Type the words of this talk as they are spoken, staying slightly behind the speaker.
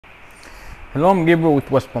Hello, I'm Gabriel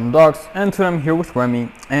with West Palm Dogs, and today I'm here with Remi,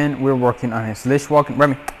 and we're working on his leash walking.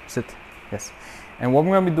 Remi, sit. Yes. And what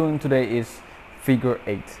we're going to be doing today is figure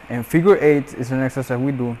 8. And figure 8 is an exercise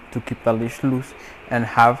we do to keep the leash loose and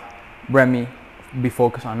have Remi be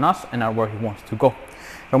focused on us and not where he wants to go. So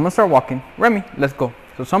I'm going to start walking. Remi, let's go.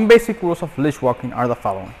 So some basic rules of leash walking are the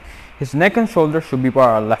following. His neck and shoulder should be by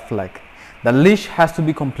our left leg. The leash has to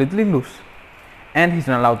be completely loose, and he's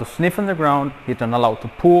not allowed to sniff on the ground. He's not allowed to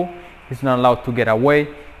pull. He's not allowed to get away.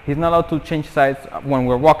 He's not allowed to change sides when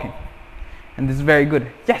we're walking. And this is very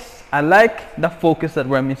good. Yes, I like the focus that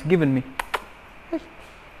Remi is giving me.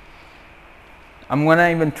 I'm gonna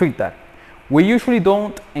even treat that. We usually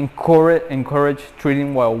don't encourage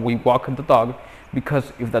treating while we walk the dog,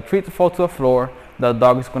 because if the treat falls to the floor, the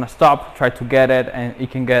dog is gonna stop, try to get it, and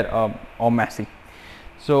it can get all messy.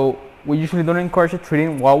 So we usually don't encourage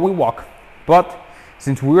treating while we walk, but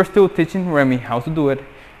since we are still teaching Remi how to do it,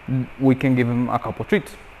 we can give him a couple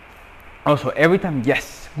treats. Also, every time,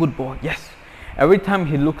 yes, good boy, yes. Every time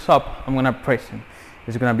he looks up, I'm gonna praise him.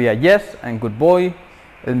 It's gonna be a yes and good boy.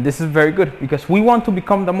 And this is very good because we want to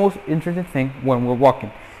become the most interesting thing when we're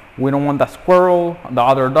walking. We don't want the squirrel, the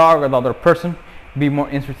other dog, or the other person be more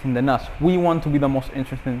interesting than us. We want to be the most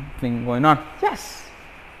interesting thing going on. Yes.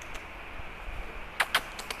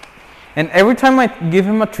 And every time I give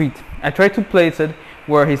him a treat, I try to place it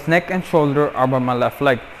where his neck and shoulder are by my left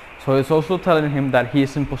leg. So it's also telling him that he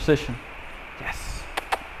is in position. Yes.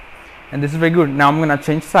 And this is very good. Now I'm gonna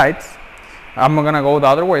change sides. I'm gonna go the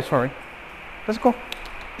other way, sorry. Let's go.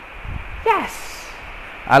 Yes.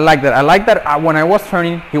 I like that. I like that when I was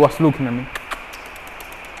turning, he was looking at me.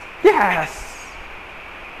 Yes.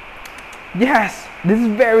 Yes. This is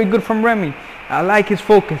very good from Remi. I like his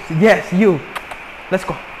focus. Yes, you. Let's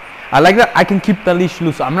go. I like that I can keep the leash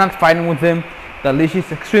loose. I'm not fighting with him. The leash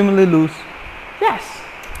is extremely loose. Yes.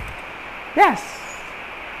 Yes.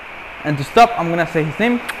 And to stop, I'm gonna say his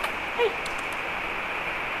name. Hey.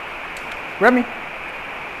 Remi.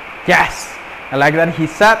 Yes. I like that he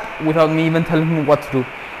sat without me even telling him what to do.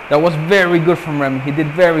 That was very good from Remi. He did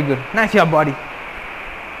very good. Nice job, buddy.